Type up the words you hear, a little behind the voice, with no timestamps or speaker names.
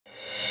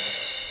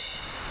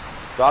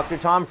Dr.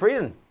 Tom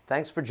Frieden,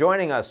 thanks for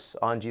joining us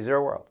on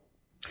GZERO World.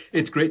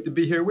 It's great to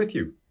be here with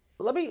you.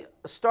 Let me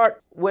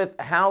start with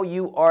how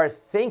you are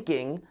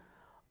thinking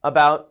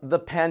about the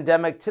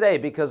pandemic today,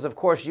 because of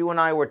course you and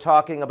I were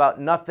talking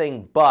about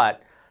nothing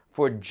but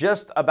for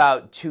just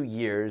about 2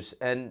 years,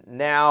 and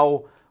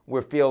now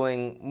we're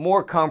feeling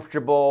more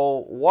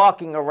comfortable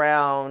walking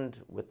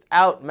around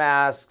without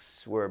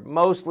masks. We're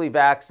mostly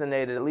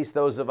vaccinated, at least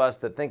those of us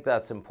that think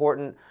that's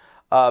important.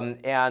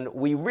 And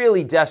we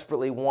really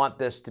desperately want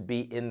this to be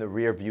in the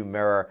rearview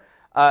mirror.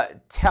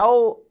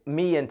 Tell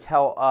me and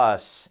tell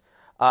us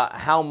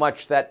how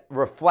much that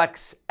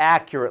reflects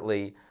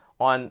accurately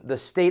on the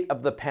state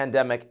of the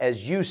pandemic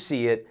as you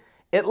see it,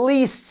 at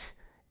least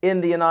in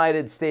the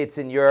United States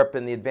and Europe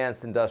and the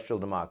advanced industrial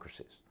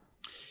democracies.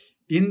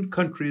 In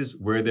countries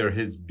where there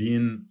has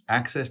been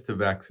access to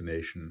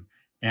vaccination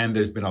and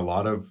there's been a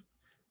lot of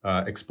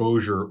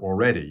exposure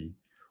already,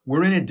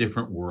 we're in a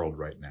different world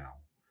right now.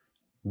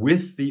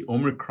 With the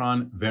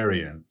Omicron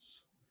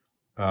variants,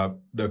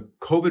 the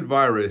COVID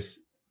virus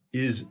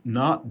is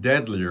not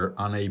deadlier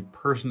on a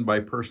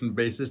person-by-person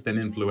basis than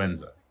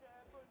influenza.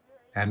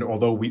 And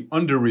although we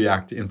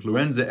underreact to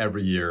influenza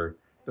every year,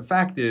 the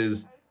fact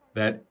is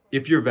that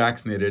if you're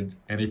vaccinated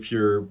and if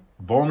you're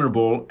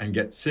vulnerable and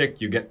get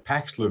sick, you get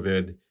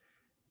Paxlovid,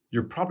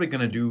 you're probably going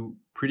to do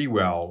pretty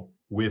well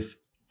with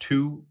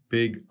two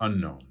big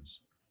unknowns.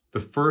 The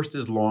first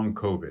is long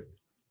COVID.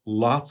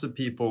 Lots of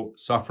people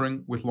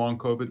suffering with long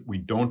COVID. We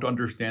don't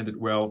understand it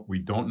well. We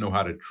don't know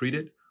how to treat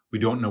it. We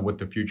don't know what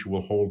the future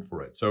will hold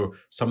for it. So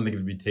something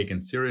to be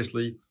taken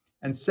seriously.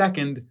 And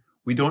second,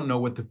 we don't know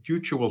what the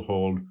future will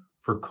hold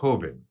for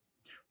COVID.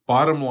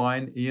 Bottom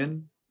line,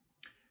 Ian,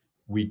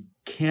 we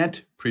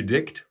can't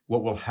predict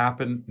what will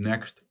happen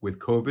next with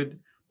COVID,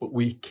 but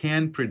we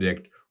can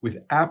predict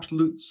with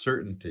absolute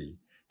certainty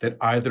that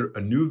either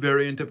a new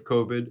variant of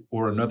COVID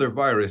or another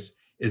virus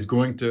is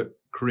going to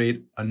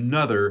create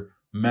another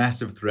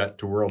massive threat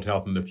to world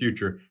health in the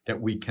future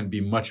that we can be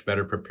much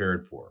better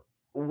prepared for.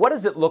 What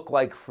does it look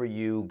like for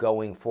you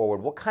going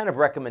forward? What kind of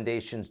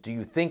recommendations do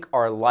you think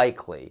are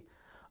likely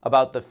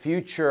about the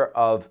future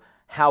of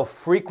how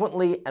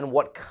frequently and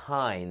what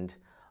kind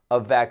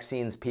of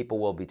vaccines people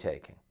will be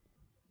taking?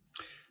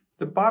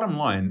 The bottom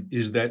line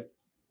is that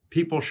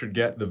people should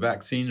get the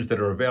vaccines that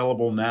are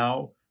available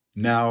now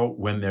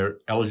when they're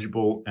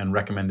eligible and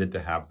recommended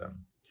to have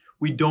them.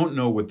 We don't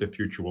know what the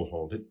future will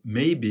hold. It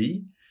may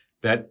be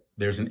that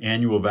there's an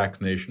annual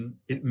vaccination.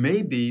 It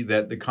may be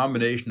that the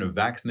combination of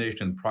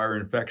vaccination and prior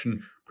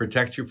infection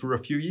protects you for a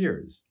few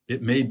years.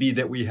 It may be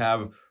that we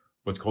have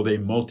what's called a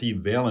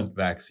multivalent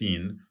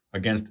vaccine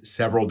against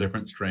several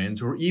different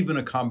strains, or even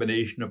a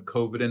combination of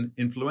COVID and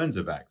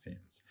influenza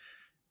vaccines.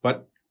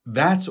 But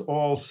that's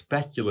all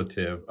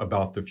speculative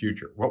about the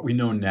future. What we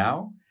know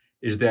now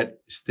is that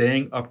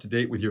staying up to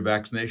date with your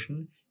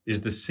vaccination is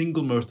the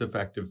single most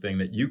effective thing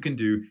that you can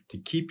do to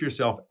keep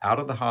yourself out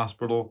of the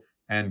hospital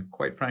and,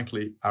 quite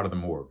frankly, out of the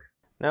morgue.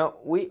 Now,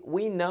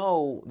 we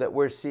know that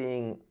we're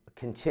seeing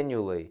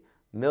continually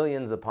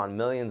millions upon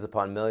millions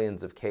upon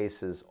millions of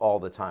cases all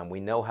the time. We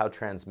know how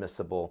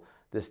transmissible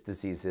this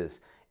disease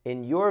is.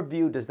 In your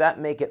view, does that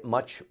make it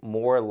much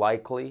more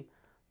likely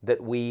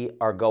that we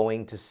are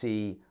going to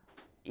see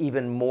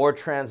even more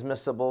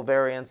transmissible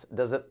variants?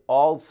 Does it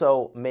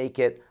also make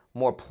it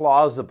more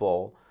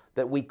plausible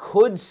that we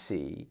could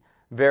see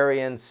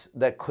variants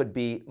that could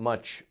be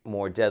much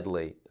more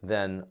deadly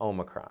than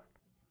Omicron?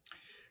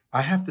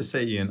 I have to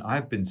say, Ian,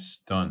 I've been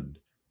stunned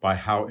by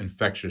how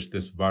infectious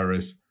this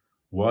virus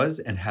was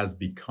and has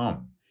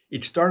become.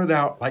 It started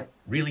out like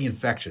really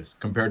infectious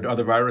compared to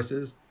other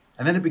viruses,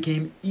 and then it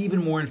became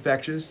even more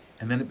infectious,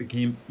 and then it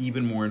became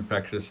even more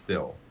infectious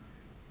still.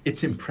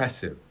 It's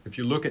impressive. If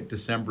you look at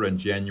December and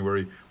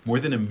January, more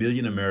than 1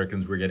 million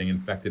Americans were getting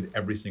infected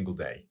every single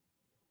day.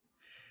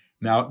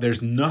 Now,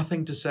 there's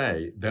nothing to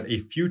say that a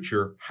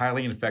future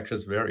highly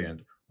infectious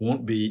variant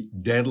won't be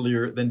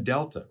deadlier than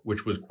Delta,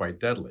 which was quite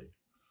deadly.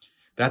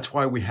 That's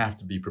why we have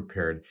to be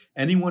prepared.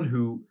 Anyone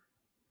who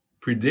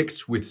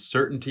predicts with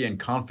certainty and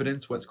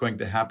confidence what's going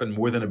to happen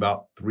more than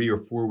about 3 or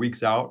 4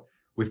 weeks out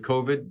with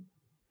COVID,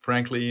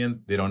 frankly,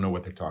 Ian, they don't know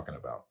what they're talking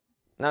about.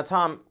 Now,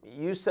 Tom,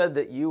 you said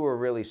that you were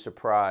really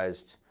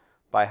surprised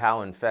by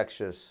how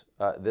infectious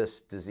this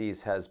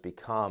disease has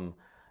become.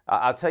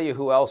 I'll tell you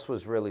who else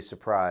was really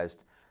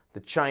surprised: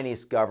 the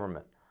Chinese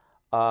government.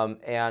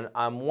 And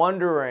I'm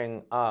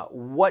wondering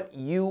what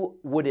you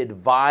would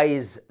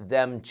advise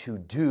them to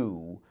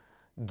do,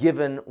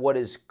 given what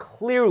is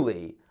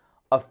clearly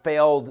a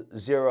failed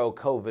zero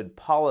COVID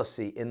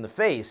policy in the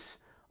face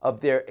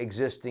of their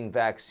existing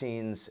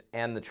vaccines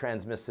and the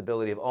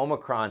transmissibility of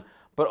Omicron,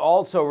 but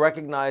also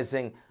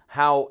recognizing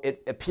how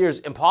it appears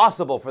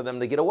impossible for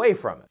them to get away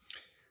from it.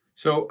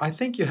 So I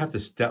think you have to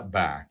step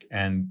back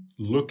and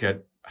look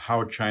at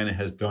how China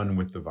has done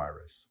with the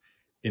virus.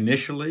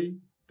 Initially,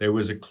 there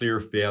was a clear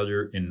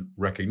failure in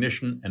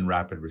recognition and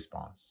rapid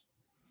response.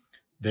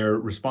 Their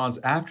response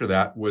after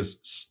that was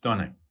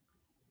stunning,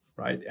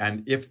 right?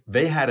 And if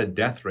they had a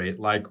death rate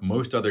like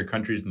most other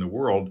countries in the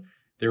world,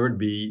 there would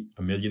be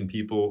 1 million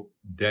people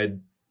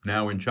dead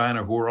now in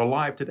China who are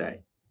alive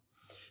today.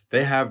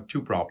 They have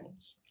two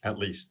problems, at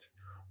least.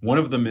 One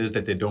of them is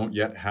that they don't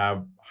yet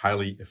have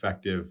highly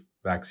effective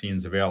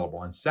vaccines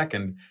available. And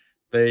second,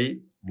 they,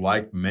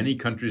 like many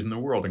countries in the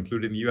world,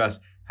 including the US,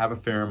 have a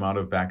fair amount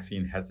of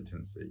vaccine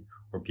hesitancy,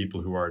 or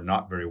people who are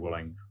not very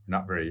willing,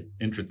 not very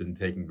interested in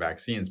taking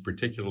vaccines,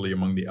 particularly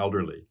among the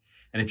elderly.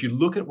 And if you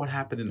look at what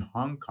happened in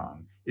Hong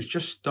Kong, it's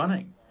just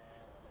stunning.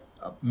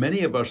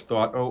 Many of us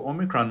thought, oh,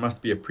 Omicron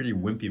must be a pretty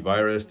wimpy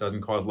virus,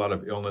 doesn't cause a lot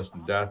of illness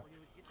and death.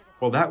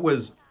 Well, that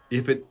was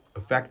if it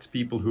affects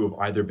people who have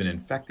either been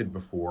infected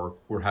before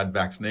or had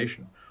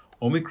vaccination.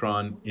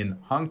 Omicron in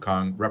Hong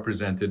Kong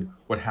represented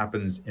what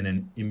happens in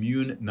an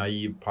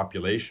immune-naive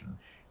population,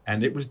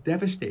 and it was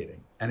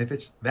devastating. And if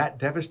it's that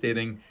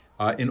devastating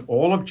in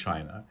all of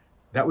China,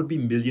 that would be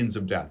millions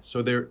of deaths.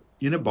 So they're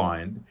in a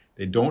bind.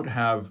 They don't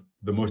have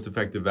the most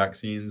effective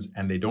vaccines,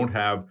 and they don't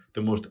have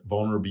the most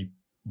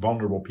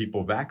vulnerable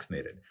people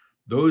vaccinated.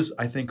 Those,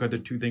 I think, are the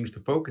two things to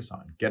focus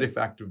on. Get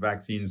effective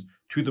vaccines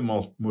to the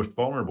most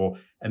vulnerable,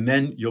 and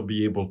then you'll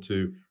be able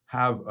to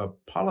have a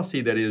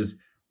policy that is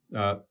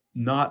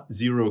not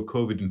zero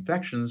COVID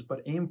infections,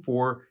 but aim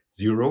for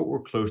zero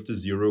or close to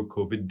zero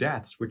COVID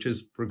deaths, which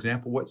is, for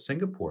example, what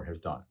Singapore has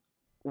done.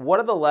 What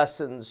are the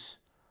lessons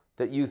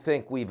that you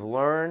think we've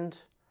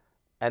learned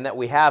and that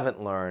we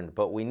haven't learned,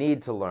 but we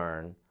need to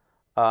learn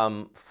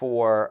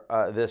for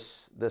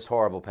this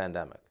horrible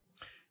pandemic?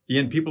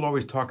 Ian, people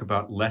always talk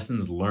about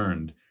lessons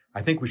learned.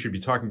 I think we should be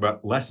talking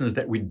about lessons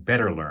that we'd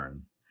better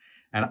learn.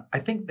 And I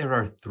think there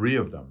are three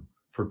of them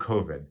for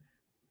COVID.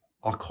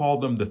 I'll call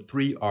them the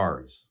 3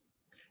 R's.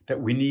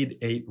 That we need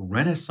a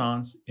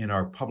renaissance in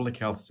our public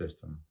health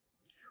system.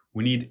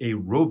 We need a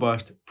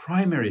robust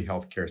primary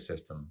healthcare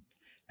system.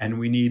 And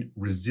we need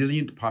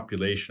resilient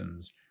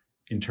populations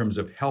in terms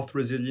of health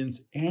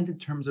resilience and in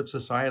terms of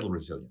societal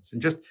resilience.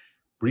 And just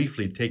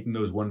briefly taking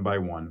those one by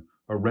one,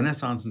 a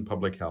renaissance in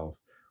public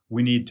health.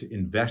 We need to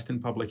invest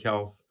in public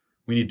health.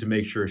 We need to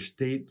make sure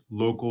state,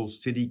 local,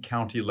 city,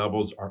 county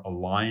levels are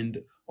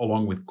aligned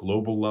along with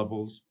global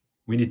levels.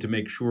 We need to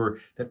make sure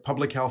that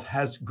public health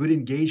has good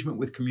engagement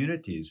with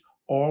communities,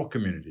 all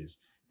communities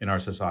in our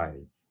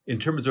society. In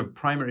terms of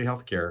primary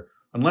health care,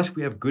 unless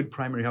we have good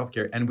primary health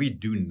care, and we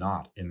do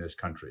not in this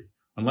country,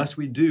 unless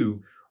we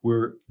do,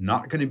 we're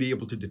not going to be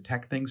able to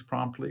detect things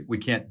promptly. We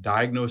can't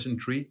diagnose and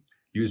treat.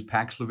 Use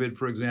Paxlovid,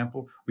 for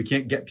example. We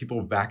can't get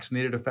people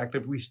vaccinated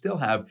effectively. We still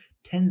have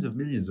tens of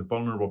millions of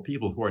vulnerable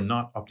people who are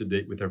not up to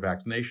date with their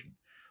vaccination.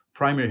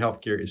 Primary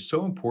healthcare is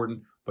so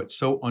important, but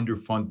so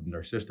underfunded in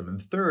our system.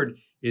 And third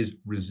is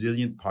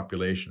resilient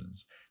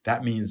populations.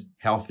 That means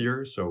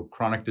healthier, so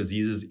chronic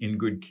diseases in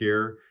good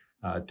care,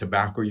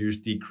 tobacco use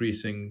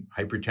decreasing,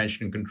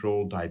 hypertension in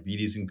control,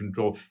 diabetes in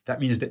control. That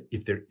means that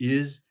if there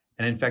is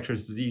an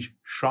infectious disease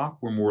shock,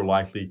 we're more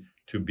likely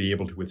to be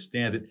able to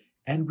withstand it.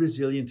 And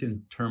resilient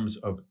in terms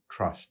of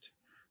trust.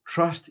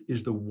 Trust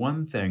is the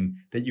one thing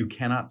that you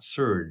cannot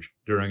surge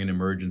during an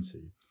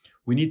emergency.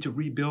 We need to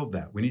rebuild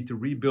that. We need to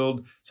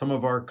rebuild some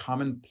of our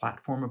common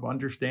platform of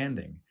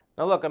understanding.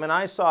 Now, look, I mean,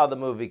 I saw the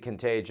movie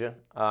Contagion,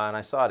 and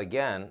I saw it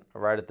again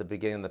right at the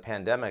beginning of the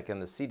pandemic,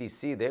 and the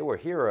CDC, they were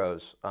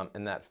heroes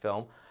in that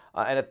film.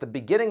 And at the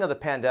beginning of the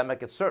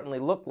pandemic, it certainly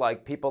looked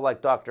like people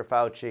like Dr.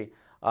 Fauci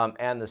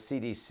and the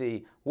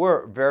CDC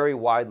were very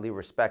widely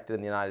respected in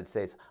the United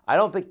States. I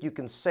don't think you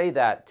can say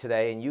that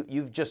today, and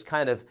you've just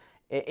kind of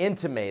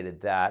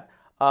intimated that.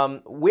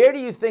 Where do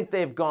you think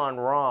they've gone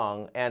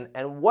wrong,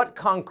 and what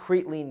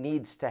concretely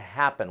needs to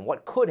happen?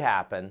 What could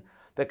happen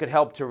that could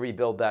help to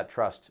rebuild that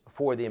trust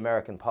for the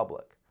American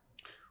public?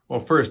 Well,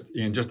 first,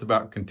 Ian, just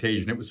about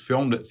Contagion. It was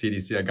filmed at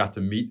CDC. I got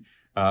to meet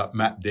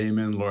Matt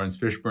Damon, Lawrence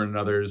Fishburne, and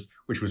others,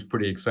 which was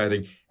pretty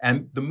exciting.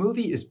 And the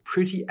movie is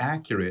pretty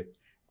accurate.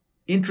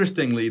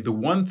 Interestingly, the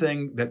one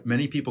thing that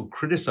many people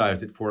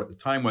criticized it for at the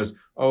time was,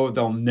 oh,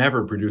 they'll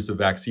never produce a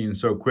vaccine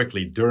so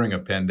quickly during a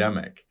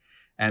pandemic.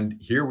 And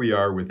here we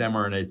are with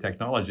mRNA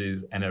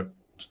technologies and a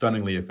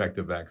stunningly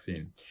effective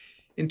vaccine.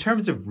 In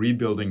terms of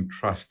rebuilding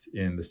trust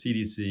in the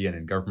CDC and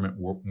in government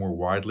more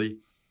widely,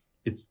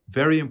 it's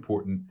very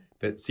important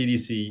that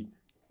CDC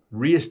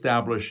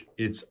reestablish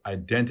its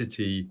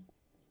identity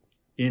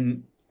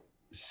in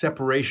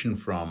separation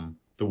from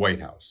the White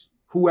House,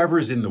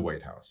 whoever's in the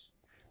White House.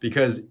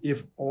 Because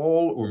if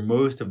all or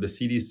most of the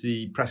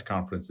CDC press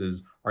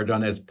conferences are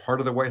done as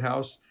part of the White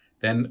House,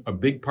 then a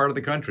big part of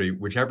the country,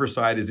 whichever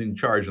side is in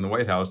charge in the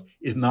White House,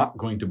 is not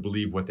going to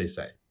believe what they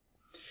say.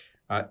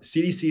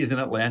 CDC is in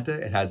Atlanta.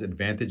 It has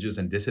advantages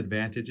and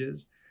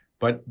disadvantages,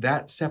 but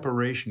that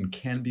separation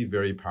can be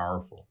very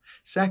powerful.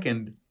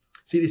 Second,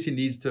 CDC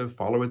needs to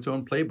follow its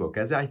own playbook,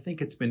 as I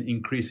think it's been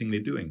increasingly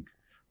doing.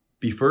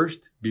 Be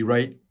first, be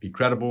right, be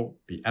credible,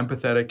 be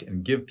empathetic,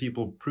 and give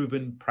people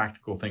proven,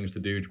 practical things to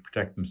do to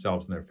protect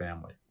themselves and their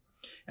family.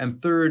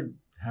 And third,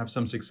 have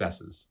some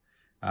successes.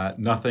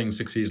 Nothing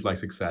succeeds like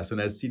success.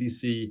 And as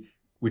CDC,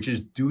 which is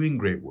doing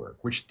great work,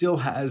 which still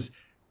has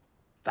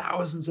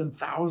thousands and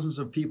thousands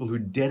of people who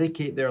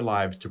dedicate their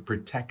lives to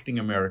protecting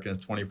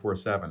Americans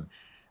 24/7,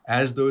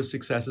 as those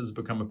successes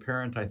become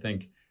apparent, I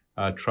think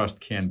trust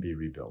can be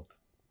rebuilt.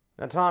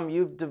 Now, Tom,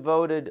 you've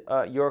devoted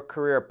your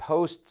career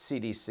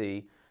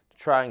post-CDC to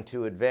trying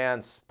to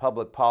advance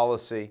public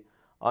policy,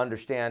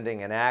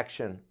 understanding, and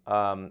action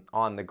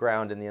on the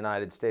ground in the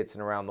United States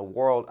and around the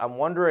world. I'm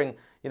wondering,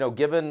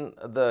 given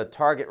the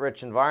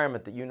target-rich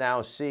environment that you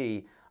now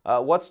see,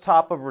 what's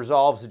top of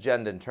Resolve's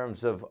agenda in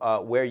terms of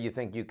where you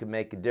think you can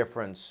make a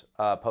difference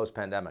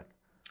post-pandemic?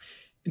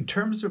 In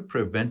terms of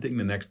preventing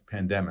the next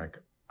pandemic,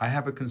 I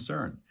have a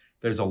concern.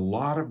 There's a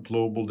lot of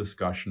global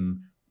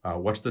discussion.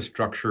 What's the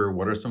structure?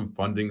 What are some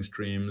funding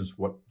streams?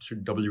 What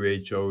should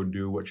WHO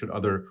do? What should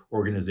other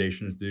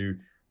organizations do?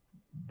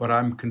 But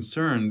I'm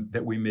concerned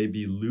that we may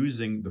be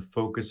losing the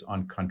focus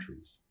on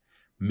countries,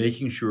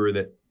 making sure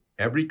that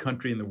every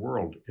country in the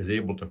world is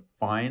able to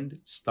find,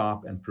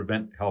 stop, and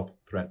prevent health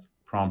threats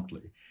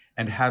promptly,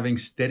 and having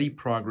steady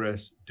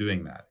progress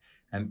doing that.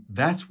 And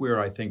that's where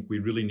I think we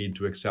really need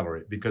to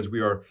accelerate, because we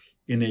are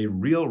in a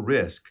real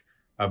risk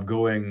of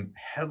going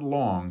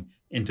headlong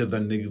into the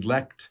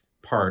neglect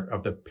part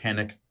of the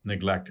panic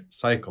neglect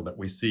cycle that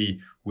we see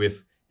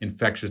with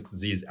infectious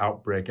disease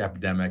outbreak,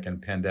 epidemic,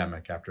 and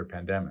pandemic after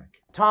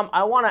pandemic. Tom,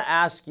 I want to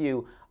ask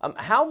you,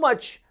 how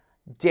much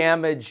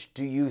damage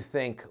do you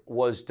think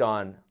was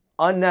done,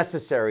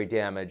 unnecessary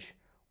damage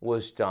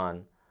was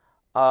done,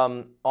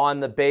 on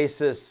the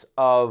basis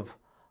of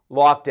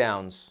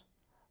lockdowns,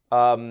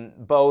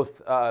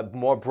 both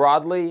more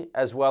broadly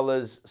as well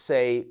as,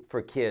 say,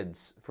 for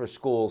kids, for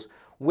schools?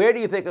 Where do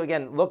you think,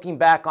 again, looking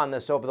back on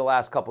this over the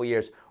last couple of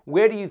years,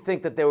 where do you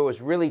think that there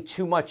was really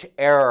too much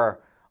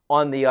error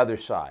on the other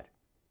side?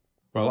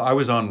 Well, I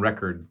was on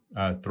record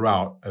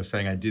throughout of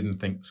saying I didn't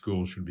think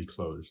schools should be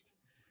closed.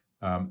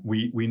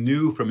 We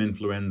knew from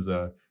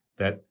influenza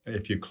that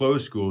if you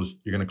close schools,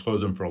 you're going to close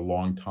them for a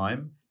long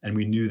time. And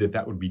we knew that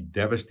that would be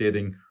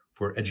devastating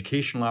for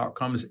educational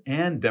outcomes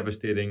and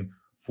devastating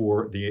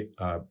for the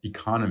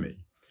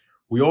economy.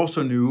 We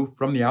also knew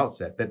from the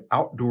outset that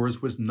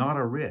outdoors was not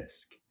a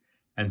risk.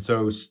 And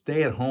so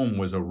stay at home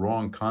was a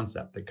wrong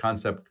concept, the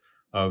concept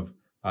of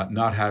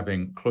not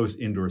having close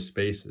indoor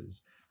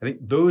spaces. I think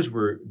those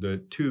were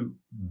the two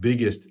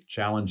biggest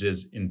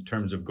challenges in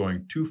terms of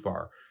going too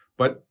far.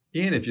 But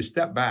Ian, if you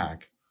step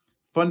back,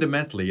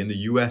 fundamentally in the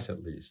US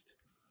at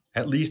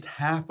least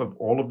half of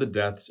all of the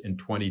deaths in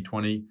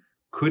 2020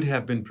 could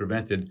have been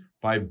prevented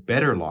by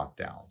better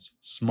lockdowns,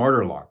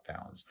 smarter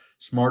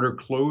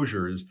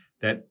closures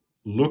that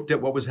looked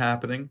at what was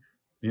happening.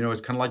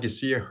 It's kind of like you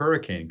see a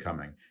hurricane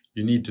coming.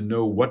 You need to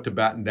know what to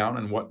batten down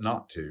and what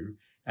not to.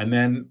 And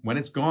then when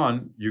it's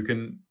gone, you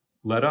can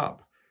let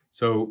up.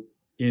 So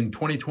in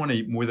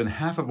 2020, more than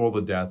half of all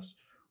the deaths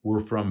were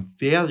from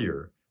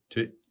failure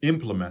to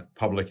implement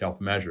public health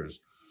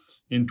measures.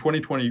 In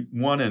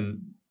 2021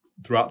 and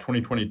throughout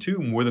 2022,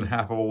 more than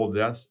half of all the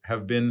deaths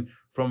have been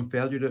from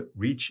failure to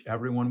reach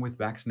everyone with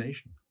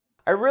vaccination.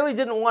 I really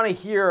didn't want to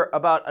hear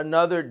about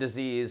another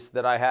disease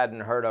that I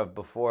hadn't heard of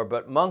before,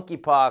 but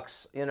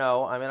monkeypox,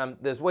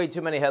 there's way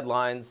too many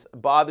headlines.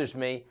 It bothers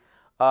me.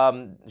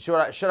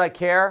 Should I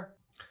care?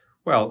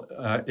 Well,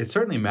 it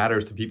certainly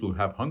matters to people who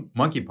have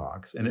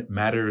monkeypox, and it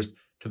matters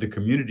to the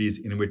communities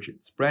in which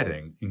it's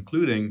spreading,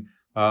 including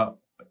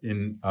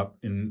in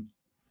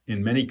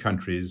many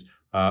countries,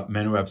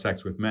 men who have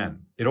sex with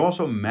men. It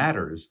also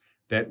matters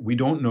that we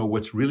don't know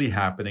what's really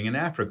happening in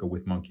Africa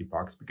with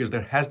monkeypox because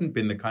there hasn't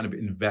been the kind of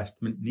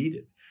investment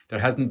needed. There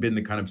hasn't been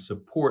the kind of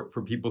support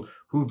for people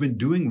who've been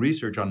doing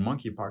research on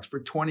monkeypox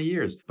for 20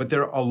 years. But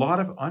there are a lot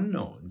of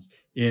unknowns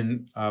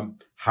in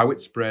how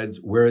it spreads,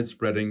 where it's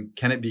spreading,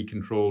 can it be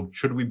controlled,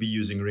 should we be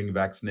using ring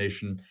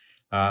vaccination?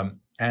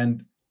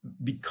 And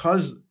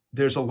because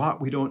there's a lot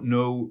we don't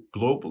know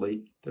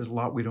globally, there's a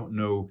lot we don't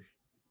know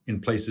in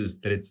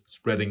places that it's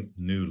spreading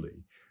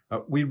newly.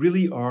 We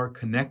really are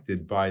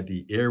connected by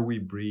the air we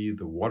breathe,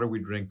 the water we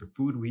drink, the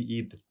food we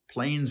eat, the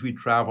planes we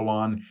travel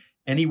on.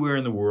 Anywhere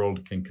in the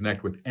world can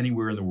connect with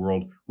anywhere in the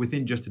world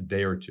within just a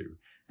day or two.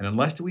 And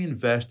unless we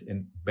invest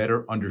in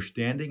better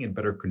understanding and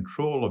better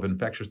control of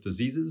infectious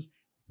diseases,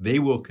 they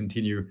will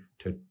continue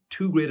to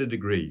too great a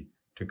degree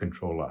to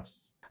control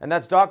us. And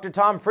that's Dr.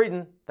 Tom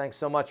Frieden. Thanks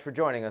so much for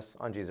joining us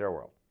on GZERO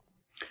World.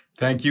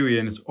 Thank you,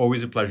 Ian. It's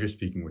always a pleasure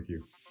speaking with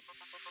you.